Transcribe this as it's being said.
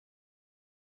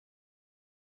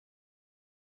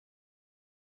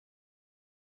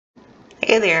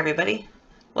Hey there, everybody.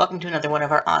 Welcome to another one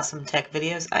of our awesome tech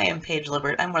videos. I am Paige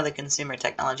Libbert. I'm one of the consumer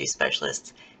technology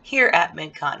specialists here at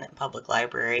Mid-Continent Public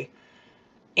Library.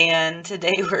 And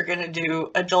today we're going to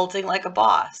do adulting like a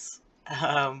boss,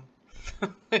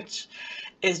 which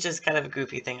is just kind of a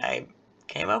goofy thing I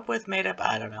came up with, made up,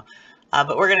 I don't know.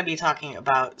 But we're going to be talking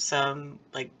about some,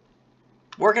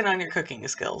 working on your cooking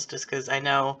skills, just because I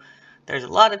know there's a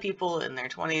lot of people in their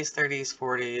 20s, 30s,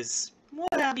 40s,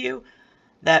 what have you,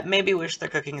 that maybe wish their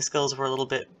cooking skills were a little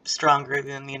bit stronger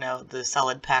than, the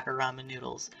solid pack of ramen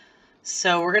noodles.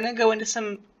 So we're going to go into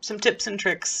some tips and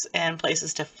tricks and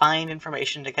places to find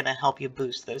information to kind of help you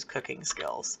boost those cooking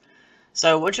skills.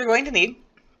 So what you're going to need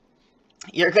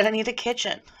a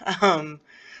kitchen,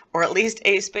 or at least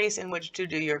a space in which to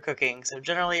do your cooking. So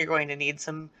generally you're going to need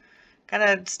some kind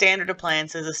of standard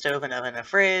appliances, a stove, an oven, a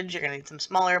fridge. You're going to need some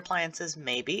smaller appliances,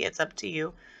 maybe, it's up to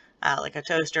you. Like a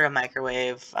toaster, a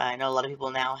microwave. I know a lot of people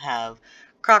now have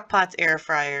crock pots, air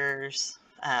fryers,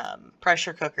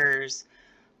 pressure cookers.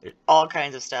 There's all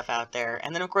kinds of stuff out there.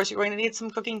 And then, of course, you're going to need some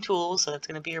cooking tools. So that's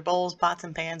going to be your bowls, pots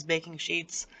and pans, baking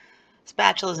sheets,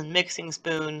 spatulas and mixing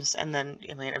spoons. And then,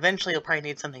 eventually you'll probably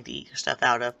need something to eat your stuff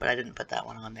out of, but I didn't put that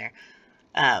one on there.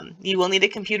 You will need a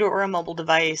computer or a mobile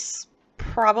device,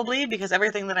 probably, because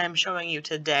everything that I'm showing you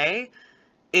today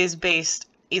is based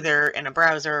either in a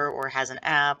browser or has an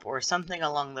app or something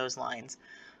along those lines.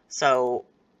 So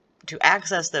to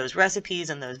access those recipes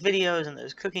and those videos and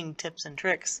those cooking tips and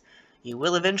tricks, you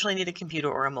will eventually need a computer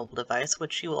or a mobile device,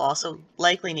 which you will also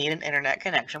likely need an internet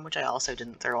connection, which I also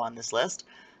didn't throw on this list.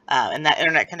 And that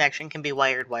internet connection can be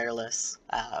wired, wireless,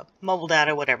 mobile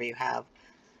data, whatever you have.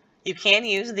 You can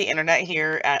use the internet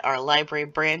here at our library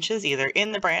branches, either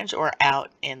in the branch or out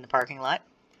in the parking lot.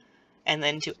 And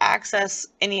then to access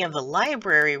any of the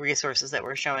library resources that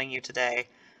we're showing you today,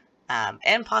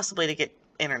 and possibly to get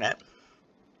internet,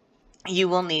 you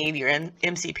will need your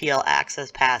MCPL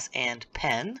access pass and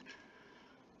pen,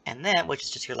 and then, which is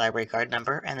just your library card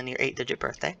number, and then your 8-digit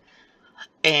birthday.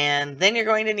 And then you're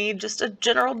going to need just a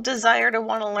general desire to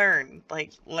want to learn.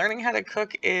 Like, learning how to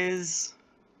cook it's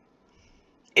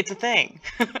a thing.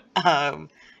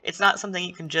 It's not something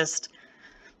you can just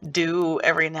do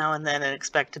every now and then and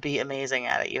expect to be amazing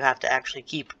at it. You have to actually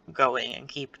keep going and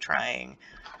keep trying.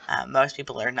 Most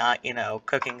people are not,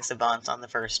 cooking savants on the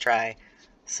first try.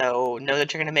 So know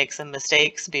that you're going to make some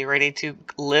mistakes. Be ready to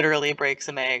literally break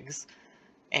some eggs.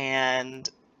 And,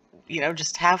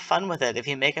 just have fun with it. If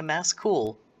you make a mess,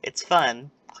 cool. It's fun.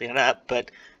 Clean it up,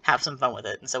 but have some fun with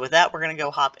it. And so with that, we're going to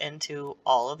go hop into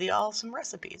all of the awesome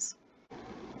recipes.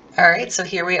 Alright, so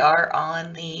here we are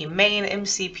on the main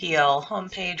MCPL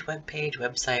homepage, webpage,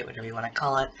 website, whatever you want to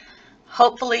call it.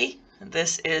 Hopefully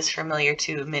this is familiar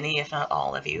to many, if not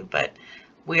all of you, but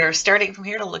we are starting from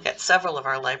here to look at several of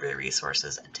our library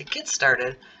resources. And to get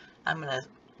started, I'm going to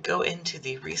go into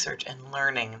the Research and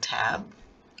Learning tab.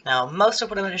 Now, most of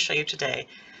what I'm going to show you today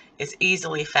is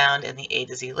easily found in the A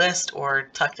to Z list or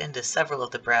tucked into several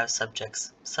of the browse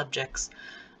subjects.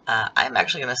 I'm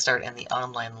actually going to start in the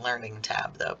Online Learning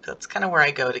tab, though, because that's kind of where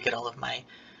I go to get all of my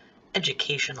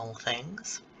educational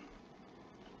things.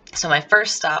 So my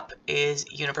first stop is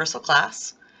Universal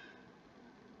Class.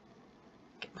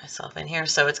 Get myself in here.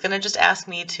 So it's going to just ask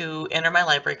me to enter my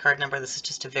library card number. This is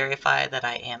just to verify that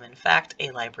I am, in fact,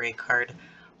 a library card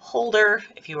holder.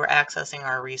 If you were accessing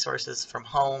our resources from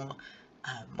home,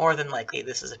 more than likely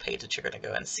this is a page that you're going to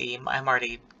go and see. I'm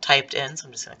already typed in, so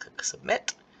I'm just going to click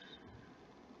Submit.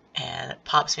 And it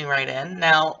pops me right in.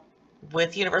 Now,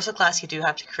 with Universal Class, you do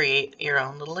have to create your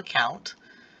own little account,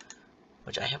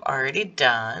 which I have already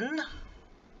done.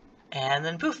 And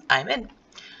then poof, I'm in.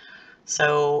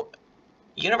 So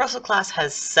Universal Class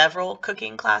has several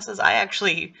cooking classes. I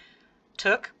actually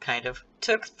took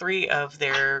 3 of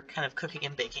their kind of cooking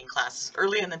and baking classes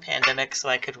early in the pandemic so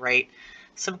I could write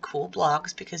some cool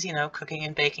blogs because, cooking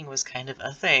and baking was kind of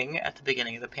a thing at the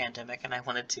beginning of the pandemic, and I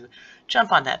wanted to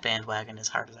jump on that bandwagon as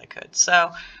hard as I could.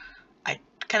 So I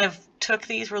kind of took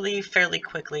these really fairly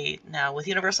quickly. Now, with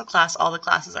Universal Class, all the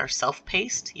classes are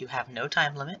self-paced. You have no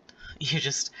time limit. You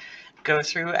just go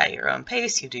through at your own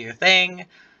pace. You do your thing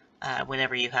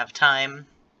whenever you have time.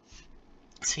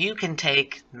 So you can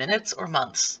take minutes or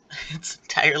months. It's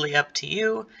entirely up to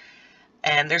you.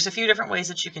 And there's a few different ways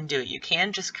that you can do it. You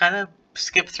can just kind of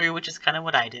skip through, which is kind of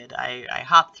what I did. I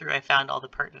hopped through, I found all the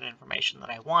pertinent information that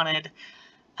I wanted,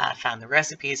 found the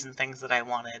recipes and things that I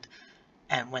wanted,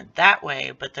 and went that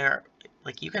way. But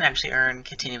you can actually earn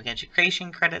continuing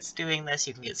education credits doing this.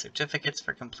 You can get certificates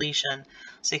for completion.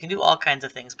 So you can do all kinds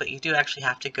of things, but you do actually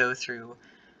have to go through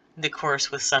the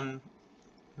course with some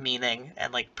meaning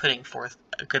and putting forth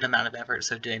a good amount of effort.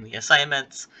 So doing the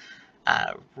assignments,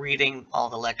 reading all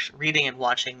the reading and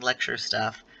watching lecture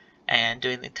stuff, and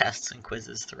doing the tests and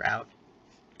quizzes throughout.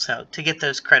 So to get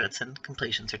those credits and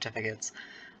completion certificates.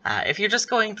 If you're just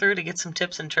going through to get some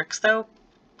tips and tricks, though,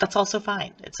 that's also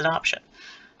fine. It's an option.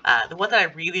 The one that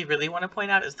I really, really want to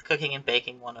point out is the Cooking and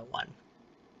Baking 101.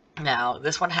 Now,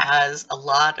 this one has a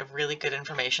lot of really good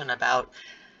information about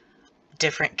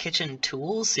different kitchen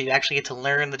tools, so you actually get to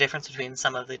learn the difference between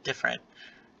some of the different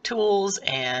tools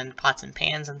and pots and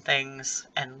pans and things,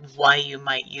 and why you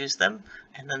might use them.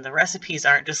 And then the recipes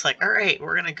aren't just like, all right,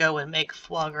 we're going to go and make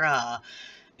foie gras.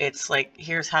 It's like,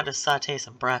 here's how to saute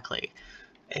some broccoli.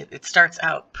 It starts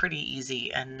out pretty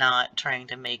easy and not trying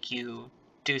to make you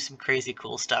do some crazy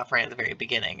cool stuff right at the very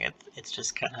beginning. It's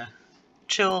just kind of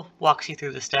chill, walks you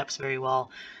through the steps very well,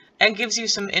 and gives you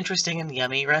some interesting and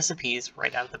yummy recipes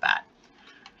right out of the bat.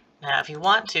 Now, if you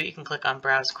want to, you can click on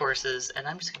Browse Courses, and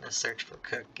I'm just going to search for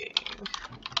cooking.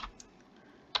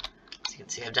 As you can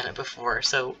see, I've done it before.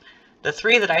 So the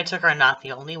 3 that I took are not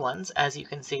the only ones. As you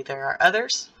can see, there are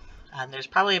others, and there's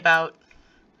probably about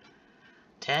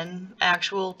 10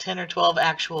 or 12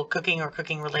 actual cooking or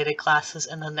cooking-related classes,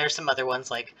 and then there's some other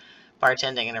ones like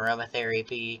bartending and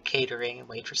aromatherapy, catering, and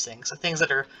waitressing. So things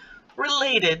that are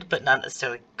related, but not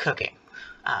necessarily cooking.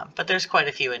 But there's quite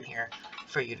a few in here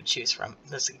for you to choose from.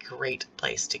 This is a great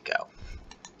place to go.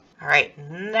 All right,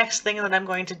 next thing that I'm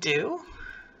going to do,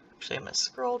 actually I'm going to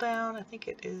scroll down. I think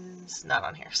it is not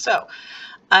on here. So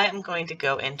I am going to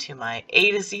go into my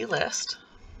A to Z list.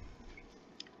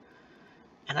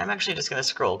 And I'm actually just going to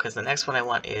scroll because the next one I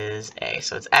want is A.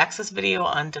 So it's Access Video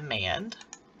on Demand.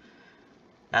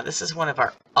 Now this is one of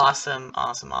our awesome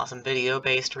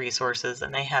video-based resources,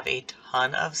 and they have a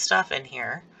ton of stuff in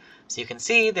here. So you can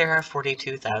see there are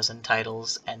 42,000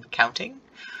 titles and counting.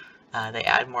 They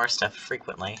add more stuff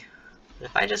frequently.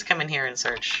 If I just come in here and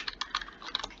search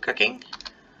cooking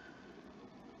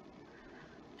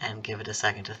and give it a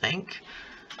second to think,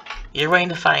 you're going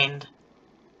to find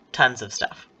tons of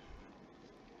stuff.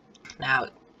 Now,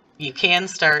 you can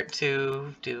start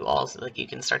to do you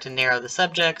can start to narrow the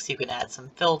subjects, you can add some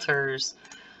filters,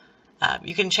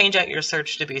 you can change out your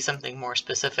search to be something more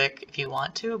specific if you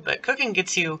want to, but cooking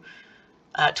gets you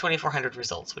 2,400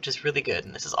 results, which is really good.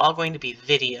 And this is all going to be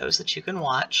videos that you can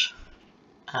watch.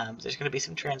 There's going to be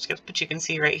some transcripts, but you can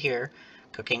see right here,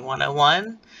 Cooking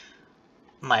 101,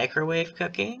 microwave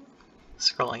cooking,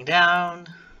 scrolling down,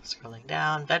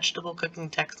 vegetable cooking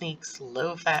techniques,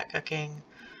 low-fat cooking,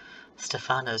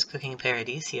 Stefano's Cooking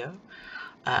Paradiso.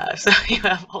 So you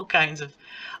have all kinds of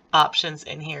options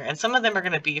in here, and some of them are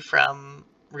going to be from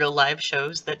real live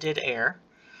shows that did air.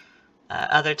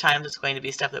 Other times it's going to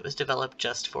be stuff that was developed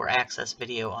just for Access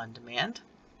Video on Demand.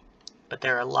 But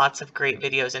there are lots of great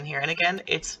videos in here, and again,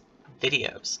 it's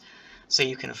videos. So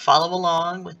you can follow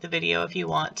along with the video if you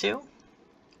want to.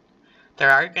 There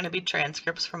are going to be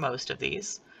transcripts for most of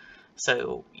these.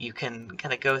 So you can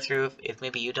kind of go through if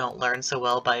maybe you don't learn so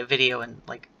well by video and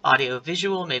like audio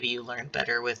visual, maybe you learn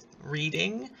better with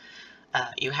reading.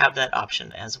 You have that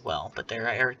option as well. But there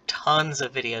are tons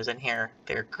of videos in here.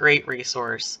 They're a great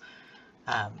resource.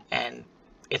 And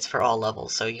it's for all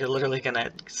levels. So you're literally going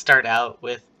to start out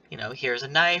with, you know, here's a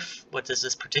knife. What does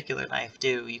this particular knife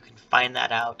do? You can find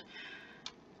that out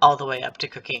all the way up to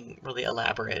cooking really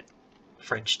elaborate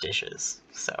French dishes.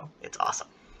 So it's awesome.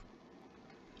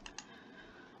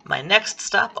 My next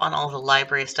stop on all the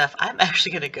library stuff, I'm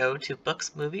actually going to go to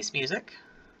Books, Movies, Music.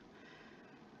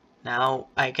 Now,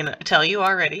 I can tell you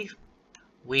already,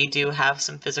 we do have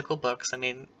some physical books. I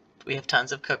mean, we have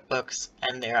tons of cookbooks,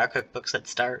 and there are cookbooks that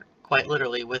start quite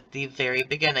literally with the very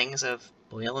beginnings of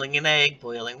boiling an egg,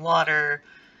 boiling water.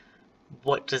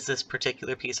 What does this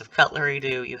particular piece of cutlery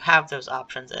do? You have those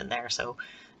options in there. So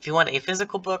if you want a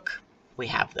physical book, we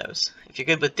have those. If you're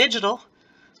good with digital,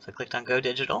 so I clicked on Go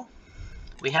Digital,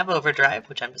 we have Overdrive,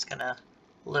 which I'm just going to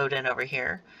load in over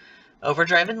here.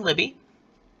 Overdrive and Libby.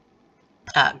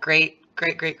 Great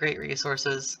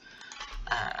resources.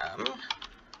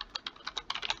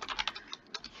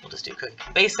 We'll just do Cooking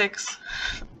Basics,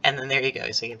 and then there you go.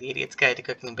 So you have the Idiot's Guide to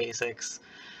Cooking Basics,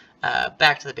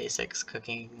 Back to the Basics,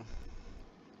 cooking,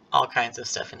 all kinds of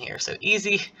stuff in here. So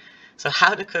easy. So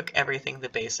how to cook everything, the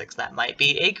basics. That might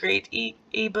be a great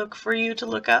ebook for you to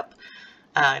look up.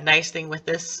 Nice thing with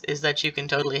this is that you can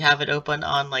totally have it open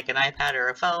on like an iPad or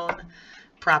a phone,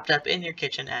 propped up in your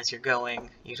kitchen as you're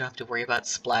going. You don't have to worry about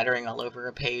splattering all over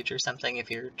a page or something if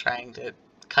you're trying to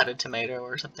cut a tomato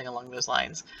or something along those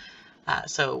lines.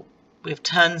 So We have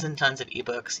tons and tons of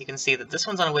ebooks. You can see that this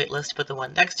one's on a wait list, but the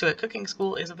one next to it, Cooking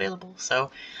School, is available. So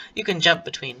you can jump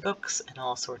between books and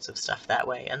all sorts of stuff that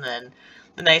way. And then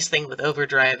the nice thing with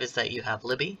Overdrive is that you have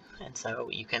Libby, and so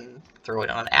you can throw it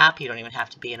on an app. You don't even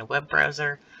have to be in a web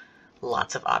browser.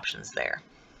 Lots of options there.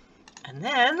 And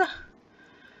then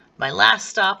my last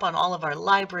stop on all of our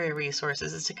library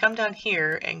resources is to come down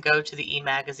here and go to the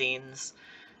e-magazines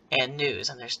and news.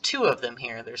 And there's two of them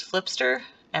here. There's Flipster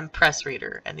and Press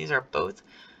Reader, and these are both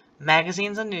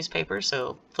magazines and newspapers.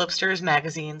 So Flipster is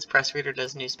magazines, Press Reader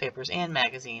does newspapers and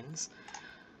magazines.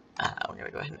 We're going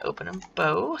to go ahead and open them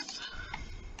both.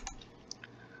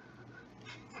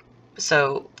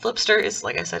 So Flipster is,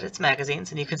 like I said, it's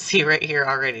magazines, and you can see right here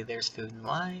already there's food and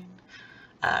wine.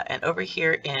 And over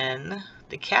here in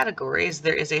the categories,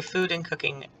 there is a food and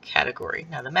cooking category.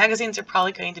 Now the magazines are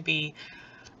probably going to be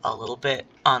a little bit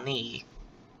on the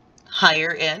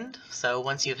higher end. So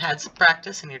once you've had some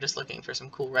practice and you're just looking for some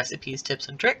cool recipes, tips,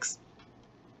 and tricks,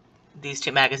 these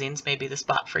two magazines may be the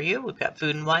spot for you. We've got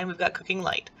Food and Wine, we've got Cooking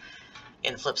Light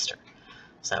in Flipster.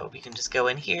 So we can just go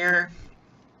in here.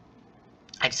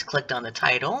 I just clicked on the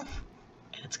title,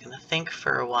 and it's going to think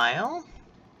for a while.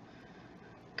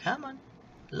 Come on,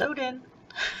 load in.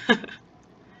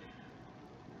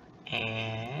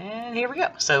 And here we go.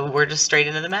 So we're just straight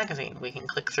into the magazine. We can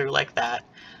click through like that,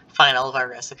 find all of our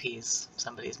recipes.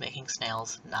 Somebody's making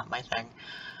snails, not my thing.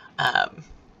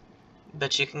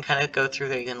 But you can kind of go through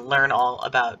there. You can learn all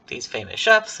about these famous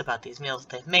chefs, about these meals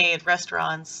that they've made,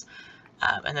 restaurants,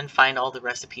 and then find all the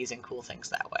recipes and cool things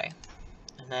that way.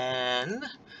 And then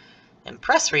in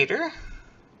Press Reader,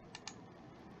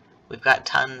 we've got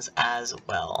tons as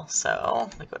well. So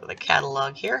we go to the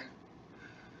catalog here.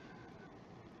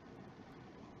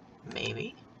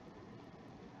 Maybe.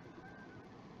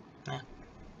 Yeah.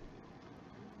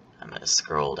 I'm going to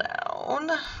scroll down.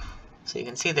 So you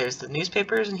can see there's the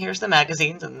newspapers and here's the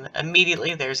magazines, and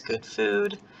immediately there's good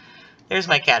food. There's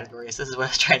my categories. This is what I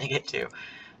was trying to get to.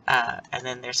 And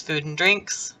then there's food and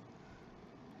drinks.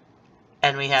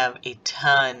 And we have a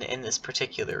ton in this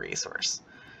particular resource.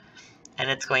 And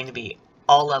it's going to be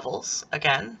all levels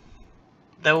again.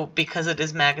 Though because it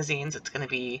is magazines, it's going to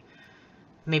be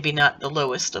maybe not the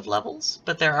lowest of levels,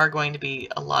 but there are going to be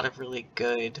a lot of really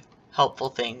good, helpful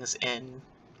things in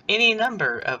any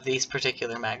number of these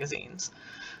particular magazines.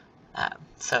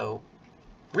 So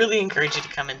really encourage you to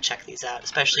come and check these out,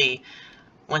 especially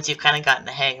once you've kind of gotten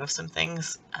the hang of some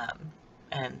things,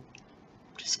 and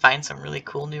just find some really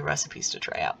cool new recipes to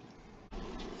try out.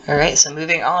 Alright, so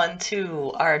moving on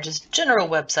to our just general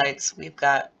websites, we've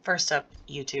got first up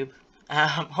YouTube.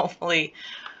 Hopefully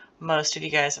most of you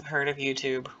guys have heard of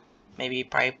YouTube. Maybe you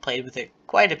probably played with it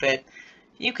quite a bit.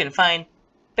 You can find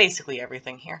basically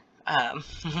everything here.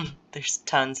 There's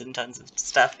tons and tons of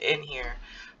stuff in here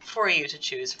for you to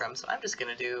choose from. So I'm just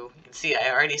going to do, you can see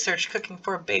I already searched cooking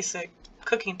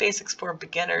basics for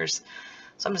beginners.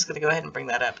 So I'm just going to go ahead and bring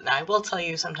that up. Now I will tell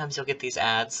you, sometimes you'll get these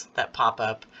ads that pop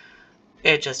up.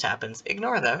 It just happens.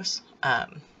 Ignore those.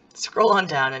 Scroll on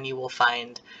down and you will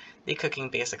find the cooking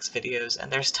basics videos,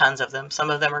 and there's tons of them. Some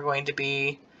of them are going to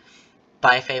be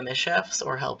by famous chefs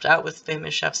or helped out with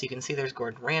famous chefs. You can see there's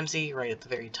Gordon Ramsay right at the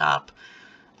very top.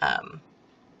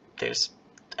 There's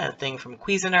a thing from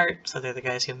Cuisinart, so they're the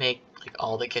guys who make like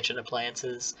all the kitchen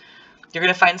appliances. You're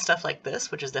going to find stuff like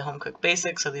this, which is the Home Cook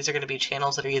Basics. So these are going to be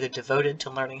channels that are either devoted to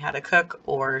learning how to cook,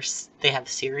 or they have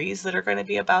series that are going to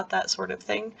be about that sort of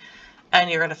thing. And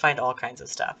you're going to find all kinds of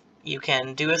stuff. You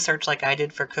can do a search like I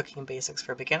did for cooking basics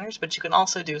for beginners, but you can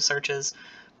also do searches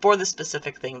for the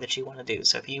specific thing that you want to do.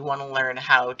 So if you want to learn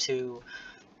how to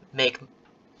make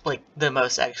like the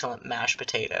most excellent mashed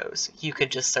potatoes, you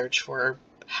could just search for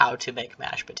how to make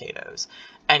mashed potatoes,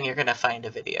 and you're going to find a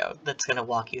video that's going to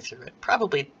walk you through it.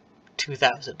 Probably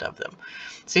 2,000 of them.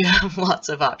 So you have lots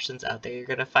of options out there. You're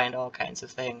going to find all kinds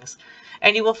of things,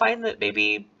 and you will find that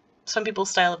maybe some people's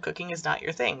style of cooking is not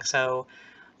your thing. So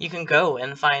you can go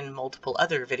and find multiple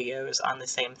other videos on the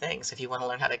same thing. So if you want to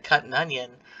learn how to cut an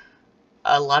onion,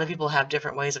 a lot of people have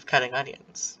different ways of cutting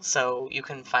onions. So you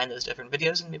can find those different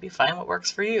videos and maybe find what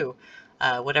works for you.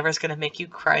 Whatever's going to make you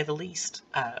cry the least,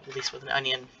 at least with an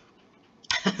onion.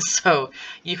 So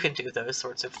you can do those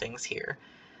sorts of things here.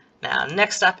 Now,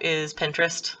 next up is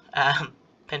Pinterest.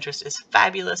 Pinterest is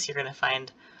fabulous. You're going to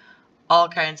find all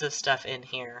kinds of stuff in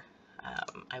here.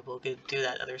 I will do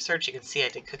that other search. You can see I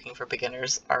did cooking for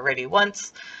beginners already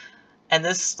once. And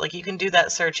this, like, you can do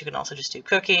that search. You can also just do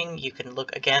cooking. You can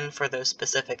look again for those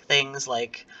specific things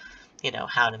like, you know,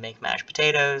 how to make mashed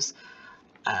potatoes.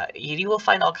 You will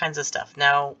find all kinds of stuff.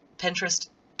 Now, Pinterest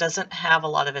doesn't have a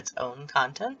lot of its own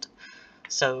content.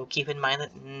 So keep in mind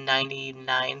that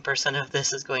 99% of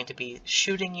this is going to be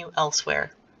shooting you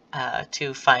elsewhere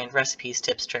to find recipes,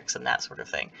 tips, tricks, and that sort of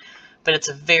thing. But it's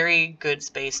a very good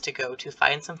space to go to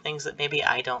find some things that maybe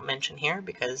I don't mention here,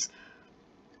 because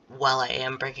while I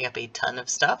am bringing up a ton of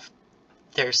stuff,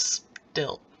 there's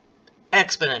still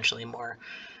exponentially more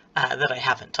that I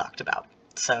haven't talked about.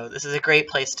 So this is a great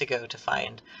place to go to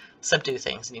find some new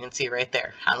things. And you can see right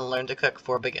there, how to learn to cook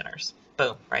for beginners.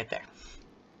 Boom, right there.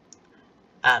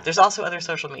 There's also other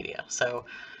social media. So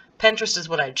Pinterest is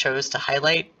what I chose to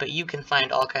highlight, but you can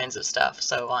find all kinds of stuff.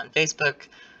 So on Facebook,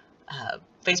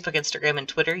 Instagram, and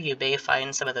Twitter, you may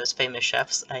find some of those famous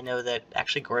chefs. I know that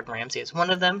actually Gordon Ramsay is one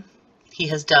of them. He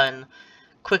has done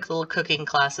quick little cooking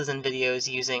classes and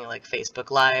videos using like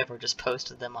Facebook Live, or just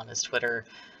posted them on his Twitter.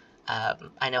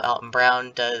 I know Alton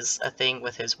Brown does a thing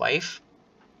with his wife.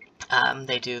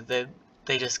 They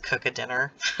just cook a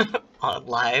dinner on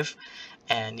live,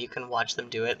 and you can watch them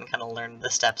do it and kind of learn the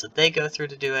steps that they go through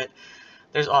to do it.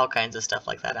 There's all kinds of stuff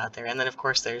like that out there. And then of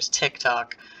course there's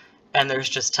TikTok, and there's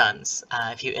just tons.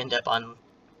 If you end up on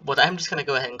what I'm just going to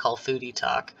go ahead and call Foodie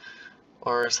Talk,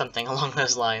 or something along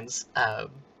those lines,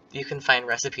 you can find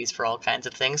recipes for all kinds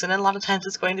of things. And a lot of times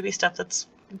it's going to be stuff that's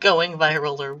going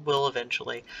viral or will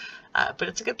eventually. But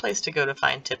it's a good place to go to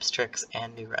find tips, tricks,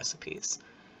 and new recipes.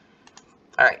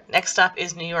 Alright, next up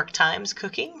is New York Times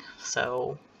Cooking.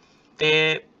 So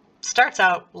it starts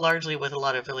out largely with a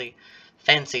lot of really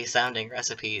fancy sounding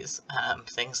recipes,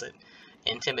 things that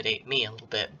intimidate me a little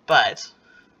bit, but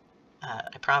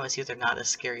I promise you they're not as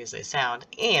scary as they sound.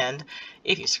 And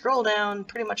if you scroll down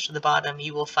pretty much to the bottom,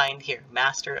 you will find here,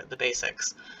 Master the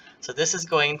Basics. So this is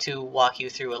going to walk you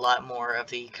through a lot more of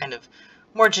the kind of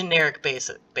more generic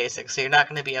basics. So you're not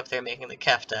going to be up there making the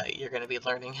kefta. You're going to be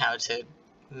learning how to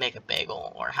make a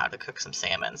bagel, or how to cook some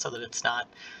salmon so that it's not,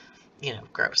 you know,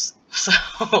 gross. So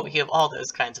you have all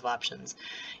those kinds of options.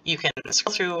 You can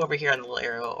scroll through over here on the little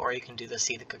arrow, or you can do the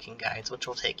See the Cooking Guides, which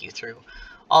will take you through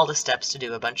all the steps to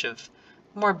do a bunch of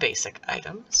more basic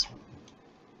items.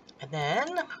 And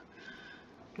then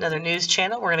another news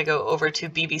channel, we're going to go over to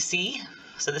BBC.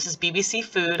 So this is BBC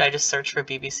Food. I just searched for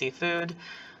BBC Food.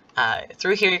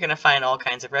 Through here you're going to find all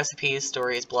kinds of recipes,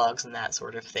 stories, blogs, and that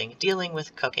sort of thing dealing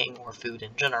with cooking or food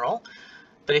in general.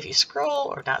 But if you scroll,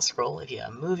 or not scroll, if you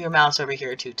move your mouse over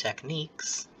here to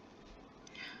Techniques,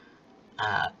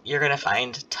 you're going to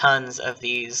find tons of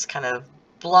these kind of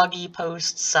bloggy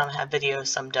posts. Some have videos,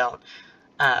 some don't,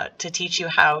 to teach you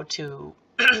how to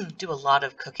do a lot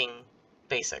of cooking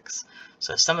basics.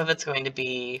 So some of it's going to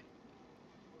be,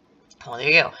 well, there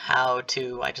you go, how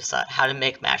to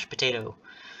make mashed potato.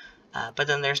 But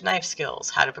then there's knife skills,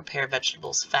 how to prepare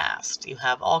vegetables fast. You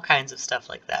have all kinds of stuff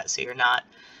like that. So you're not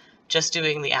just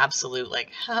doing the absolute,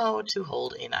 like, how to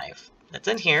hold a knife. That's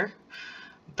in here.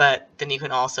 But then you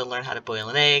can also learn how to boil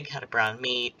an egg, how to brown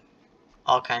meat,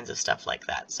 all kinds of stuff like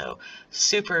that. So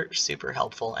super, super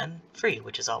helpful and free,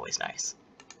 which is always nice.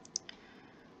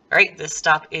 All right, this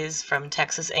stop is from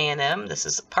Texas A&M. This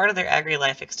is part of their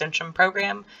AgriLife Extension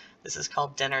program. This is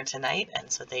called Dinner Tonight, and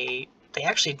so they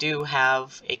actually do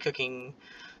have a cooking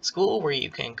school where you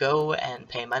can go and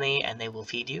pay money and they will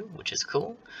feed you, which is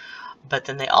cool. But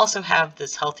then they also have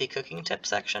this healthy cooking tip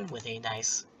section with a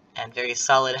nice and very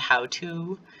solid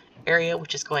how-to area,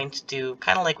 which is going to do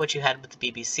kind of like what you had with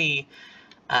the BBC,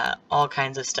 all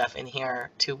kinds of stuff in here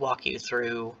to walk you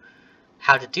through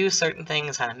how to do certain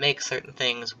things, how to make certain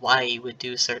things, why you would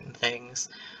do certain things.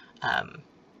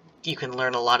 You can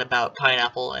learn a lot about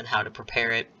pineapple and how to prepare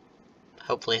it,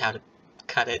 hopefully how to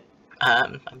cut it.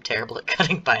 I'm terrible at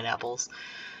cutting pineapples.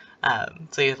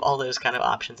 So you have all those kind of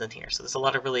options in here. So there's a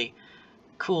lot of really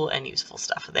cool and useful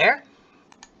stuff there.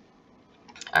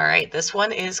 All right, this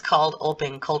one is called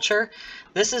Open Culture.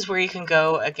 This is where you can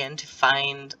go, again, to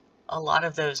find a lot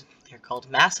of those. They're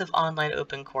called Massive Online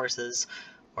Open Courses,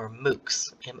 or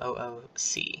MOOCs,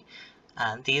 M-O-O-C.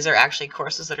 These are actually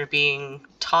courses that are being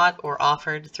taught or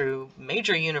offered through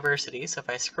major universities. So if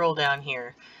I scroll down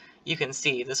here, you can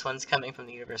see this one's coming from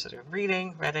the University of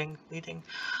Reading,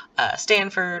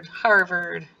 Stanford,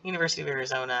 Harvard, University of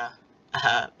Arizona,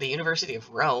 the University of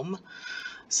Rome.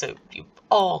 So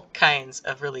all kinds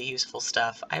of really useful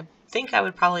stuff. I think I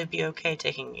would probably be okay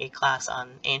taking a class on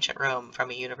ancient Rome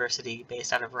from a university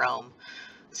based out of Rome.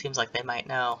 Seems like they might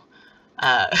know.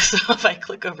 So if I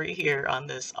click over here on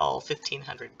this all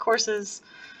 1,500 courses,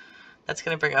 that's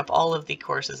going to bring up all of the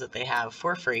courses that they have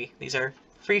for free. These are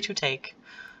free to take.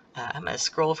 I'm going to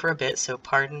scroll for a bit, so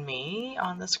pardon me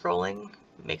on the scrolling.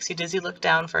 It makes you dizzy. Look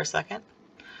down for a second.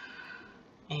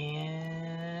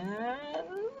 And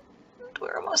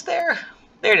we're almost there.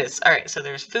 There it is. All right, so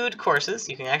there's food courses.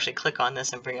 You can actually click on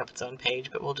this and bring up its own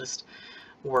page, but we'll just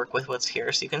work with what's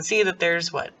here. So you can see that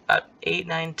there's, what, about 8,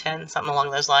 9, 10, something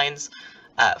along those lines.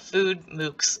 Food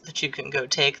MOOCs that you can go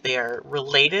take. They are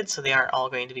related, so they aren't all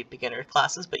going to be beginner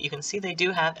classes, but you can see they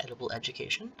do have Edible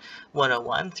Education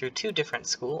 101 through two different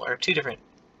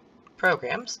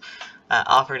programs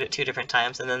offered at 2 different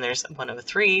times, and then there's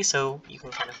 103, so you can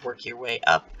kind of work your way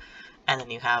up, and then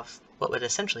you have what would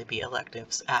essentially be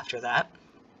electives after that.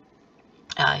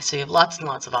 So you have lots and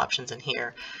lots of options in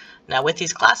here. Now with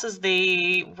these classes,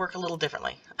 they work a little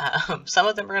differently. Some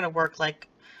of them are going to work like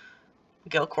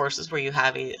Guild courses where you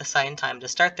have a assigned time to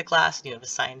start the class and you have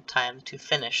assigned time to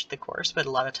finish the course, but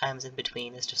a lot of times in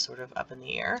between is just sort of up in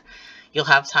the air. You'll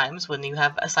have times when you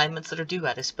have assignments that are due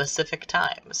at a specific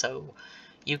time, so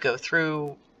you go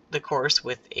through the course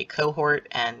with a cohort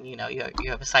and you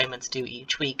have assignments due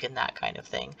each week and that kind of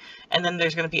thing. And then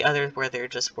there's going to be others where they're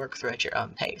just work through at your own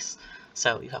pace.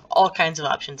 So you have all kinds of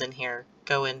options in here.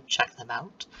 Go and check them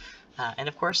out. And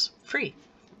of course, free.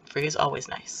 Free is always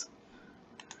nice.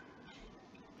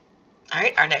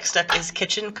 Alright, our next step is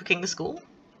Kitchen Cooking School,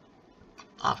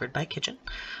 offered by Kitchen.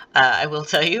 I will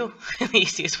tell you, the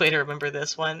easiest way to remember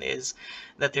this one is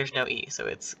that there's no E, so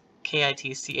it's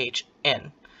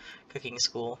Kitchen Cooking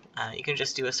School. You can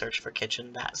just do a search for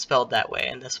Kitchen, spelled that way,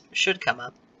 and this should come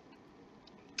up.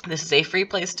 This is a free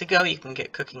place to go. You can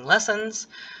get cooking lessons.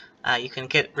 You can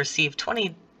receive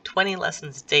 20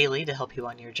 lessons daily to help you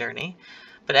on your journey.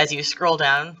 But as you scroll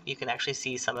down, you can actually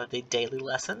see some of the daily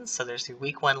lessons. So there's your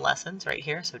week 1 lessons right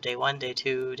here. So day 1, day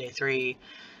 2, day 3.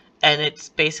 And it's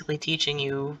basically teaching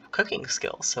you cooking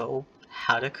skills. So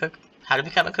how to cook, how to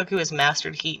become a cook who has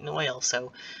mastered heat and oil.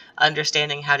 So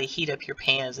understanding how to heat up your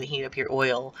pans and heat up your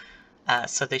oil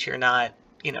so that you're not,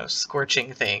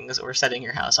 scorching things or setting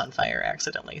your house on fire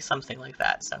accidentally, something like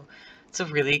that. So it's a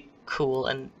really cool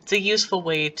and it's a useful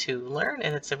way to learn,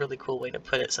 and it's a really cool way to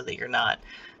put it so that you're not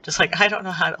just like, I don't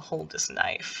know how to hold this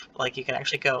knife. Like, you can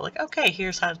actually go like, okay,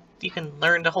 here's how you can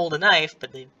learn to hold a knife,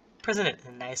 but they present it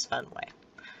in a nice, fun way.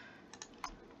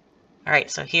 All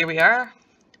right, so here we are,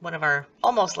 one of our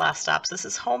almost last stops. This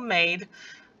is homemade.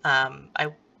 I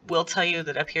will tell you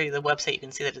that up here, the website, you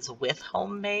can see that it's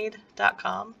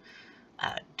withhomemade.com.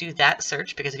 Do that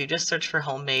search, because if you just search for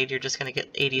homemade, you're just going to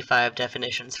get 85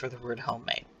 definitions for the word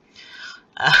homemade.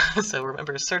 So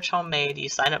remember, search homemade, you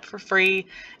sign up for free,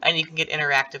 and you can get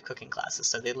interactive cooking classes.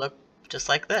 So they look just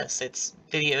like this. It's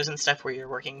videos and stuff where you're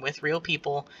working with real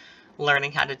people,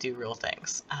 learning how to do real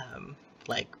things.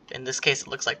 Like in this case, it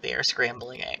looks like they are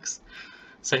scrambling eggs.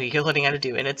 So you're learning how to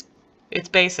do, and it's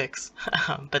basics.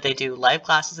 But they do live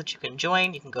classes that you can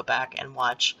join. You can go back and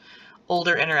watch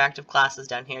older interactive classes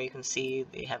down here. You can see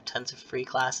they have tons of free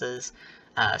classes.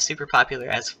 Super popular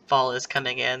as fall is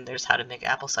coming in. There's how to make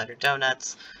apple cider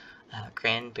donuts,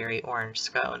 cranberry orange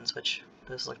scones, which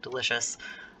those look delicious.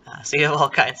 So you have all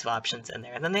kinds of options in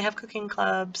there. And then they have cooking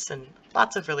clubs and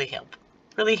lots of really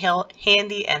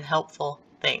handy and helpful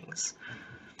things.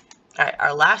 All right,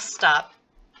 our last stop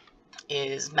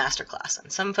is Masterclass.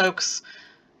 And some folks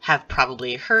have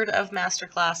probably heard of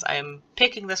Masterclass. I'm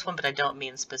picking this one, but I don't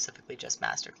mean specifically just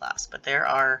Masterclass. But there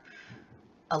are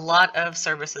a lot of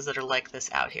services that are like this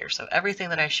out here. So everything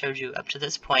that I showed you up to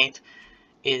this point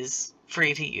is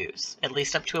free to use, at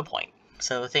least up to a point.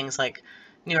 So things like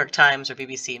New York Times or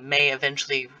BBC may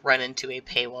eventually run into a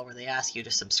paywall where they ask you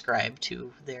to subscribe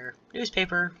to their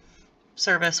newspaper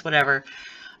service, whatever.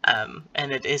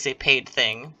 And it is a paid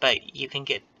thing, but you can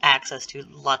get access to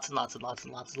lots and lots and lots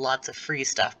and lots of free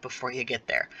stuff before you get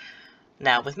there.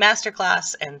 Now with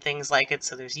Masterclass and things like it,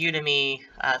 so there's Udemy,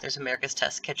 there's America's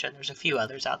Test Kitchen, there's a few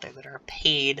others out there that are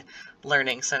paid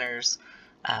learning centers.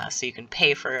 So you can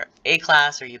pay for a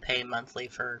class, or you pay monthly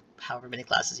for however many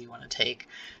classes you want to take,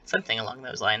 something along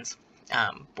those lines,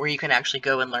 where you can actually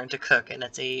go and learn to cook, and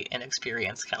it's an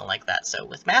experience kind of like that. So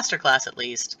with Masterclass, at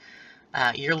least,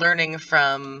 you're learning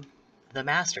from the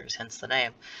masters, hence the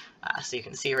name. So you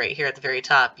can see right here at the very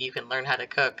top, you can learn how to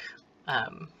cook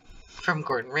from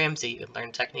Gordon Ramsay. You can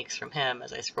learn techniques from him.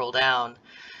 As I scroll down,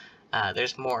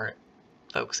 there's more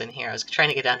folks in here. I was trying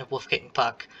to get down to Wolfgang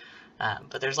Puck,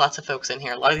 but there's lots of folks in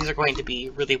here. A lot of these are going to be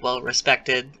really well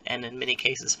respected and in many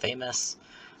cases famous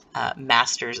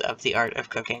masters of the art of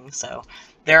cooking. So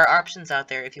there are options out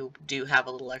there if you do have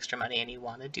a little extra money and you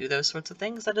want to do those sorts of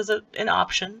things. That is an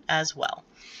option as well.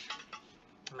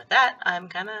 And with that, I'm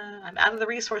out of the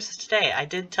resources today. I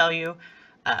did tell you,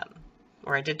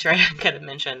 or I did try to kind of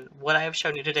mention, what I have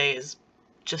shown you today is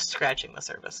just scratching the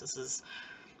surface. This is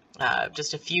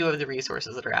just a few of the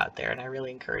resources that are out there, and I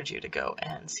really encourage you to go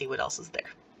and see what else is there.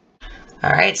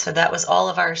 Alright, so that was all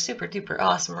of our super duper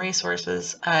awesome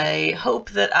resources. I hope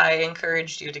that I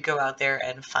encouraged you to go out there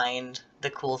and find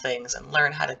the cool things and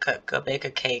learn how to cook. Go bake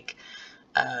a cake,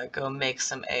 go make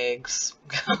some eggs,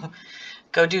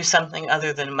 go do something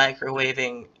other than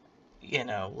microwaving, you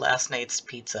know, last night's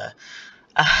pizza.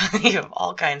 You have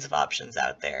all kinds of options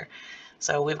out there.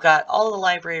 So we've got all the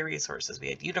library resources. We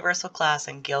had Universal Class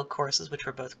and Guild courses, which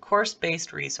were both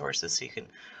course-based resources, so you can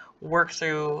work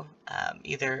through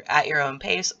either at your own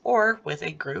pace or with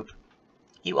a group.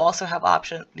 You also have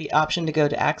the option to go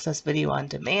to Access Video on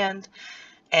Demand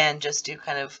and just do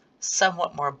kind of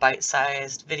somewhat more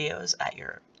bite-sized videos at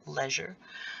your leisure.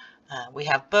 We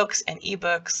have books and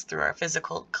ebooks through our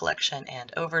physical collection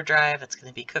and Overdrive. It's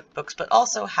going to be cookbooks, but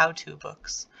also how-to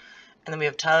books. And then we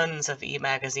have tons of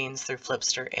e-magazines through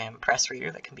Flipster and Press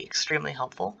Reader that can be extremely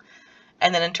helpful.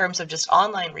 And then in terms of just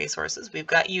online resources, we've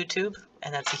got YouTube,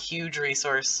 and that's a huge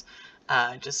resource.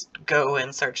 Just go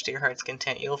and search to your heart's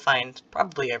content. You'll find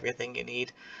probably everything you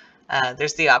need.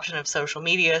 There's the option of social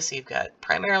media, so you've got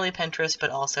primarily Pinterest,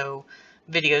 but also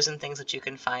videos and things that you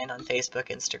can find on Facebook,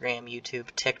 Instagram, YouTube.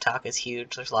 TikTok is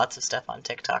huge. There's lots of stuff on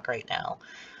TikTok right now.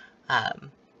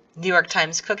 New York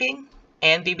Times Cooking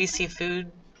and BBC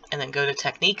Food, and then go to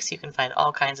Techniques. You can find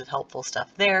all kinds of helpful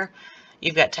stuff there.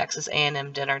 You've got Texas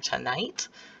A&M Dinner Tonight,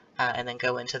 and then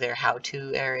go into their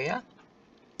how-to area.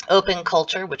 Open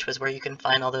Culture, which was where you can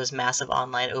find all those massive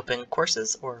online open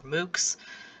courses or MOOCs,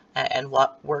 and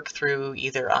work through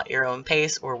either at your own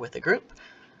pace or with a group.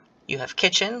 You have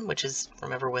Kitchen, which is,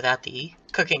 remember, without the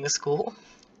cooking school.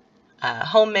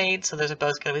 Homemade, so those are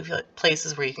both going to be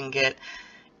places where you can get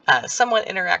somewhat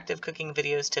interactive cooking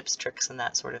videos, tips, tricks, and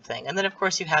that sort of thing. And then, of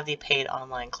course, you have the paid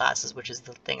online classes, which is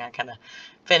the thing I kind of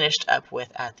finished up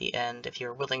with at the end. If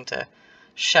you're willing to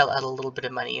shell out a little bit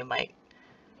of money, you might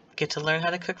get to learn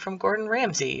how to cook from Gordon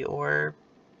Ramsay or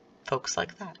folks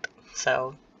like that.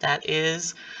 So that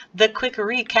is the quick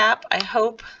recap. I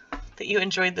hope that you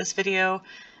enjoyed this video.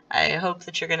 I hope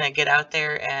that you're going to get out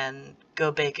there and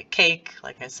go bake a cake,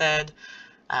 like I said.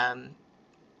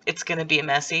 It's going to be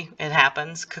messy. It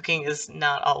happens. Cooking is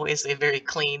not always a very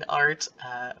clean art.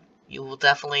 You will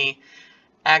definitely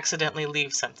accidentally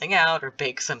leave something out or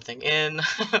bake something in.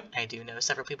 I do know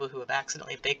several people who have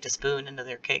accidentally baked a spoon into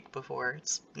their cake before.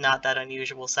 It's not that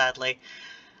unusual, sadly.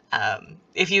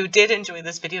 If you did enjoy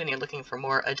this video and you're looking for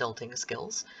more adulting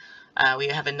skills, we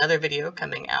have another video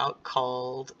coming out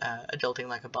called Adulting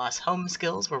Like a Boss Home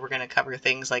Skills, where we're going to cover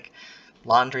things like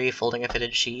laundry, folding a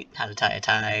fitted sheet, how to tie a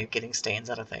tie, getting stains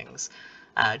out of things.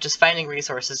 Just finding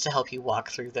resources to help you walk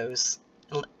through those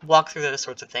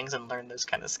sorts of things and learn those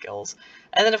kind of skills.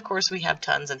 And then, of course, we have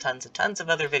tons and tons and tons of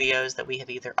other videos that we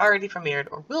have either already premiered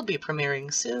or will be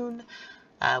premiering soon.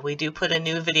 We do put a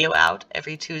new video out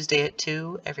every Tuesday at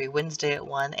 2, every Wednesday at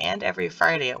 1, and every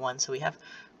Friday at 1, so we have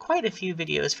quite a few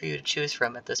videos for you to choose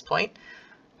from at this point.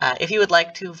 If you would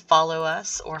like to follow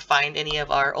us or find any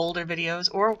of our older videos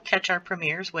or catch our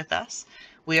premieres with us,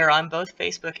 we are on both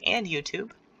Facebook and YouTube.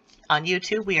 On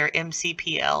YouTube, we are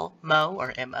MCPL Mo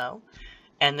or MO,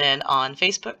 and then on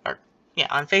Facebook,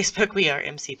 we are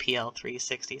MCPL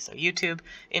 360. So YouTube,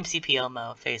 MCPL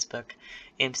Mo, Facebook,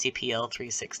 MCPL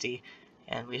 360,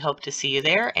 and we hope to see you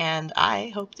there. And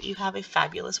I hope that you have a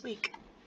fabulous week.